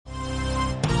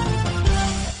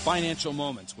Financial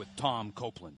Moments with Tom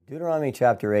Copeland. Deuteronomy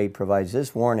chapter 8 provides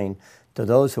this warning to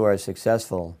those who are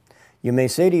successful. You may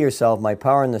say to yourself, my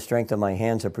power and the strength of my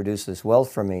hands have produced this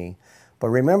wealth for me. But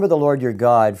remember the Lord your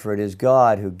God, for it is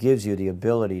God who gives you the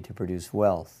ability to produce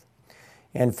wealth.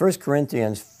 And 1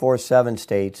 Corinthians 4:7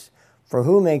 states, for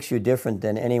who makes you different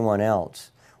than anyone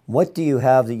else? What do you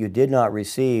have that you did not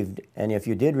receive? And if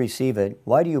you did receive it,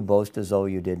 why do you boast as though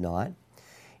you did not?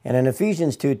 And in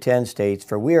Ephesians 2:10 states,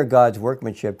 for we are God's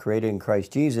workmanship created in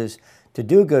Christ Jesus to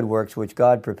do good works which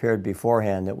God prepared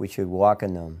beforehand that we should walk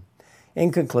in them.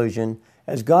 In conclusion,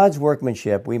 as God's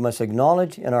workmanship, we must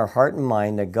acknowledge in our heart and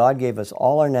mind that God gave us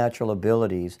all our natural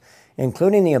abilities,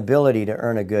 including the ability to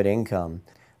earn a good income.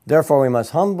 Therefore, we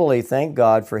must humbly thank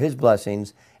God for His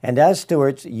blessings, and as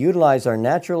stewards, utilize our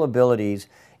natural abilities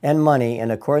and money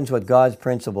in accordance with God's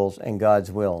principles and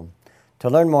God's will. To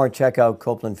learn more, check out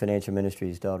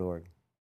CopelandFinancialMinistries.org.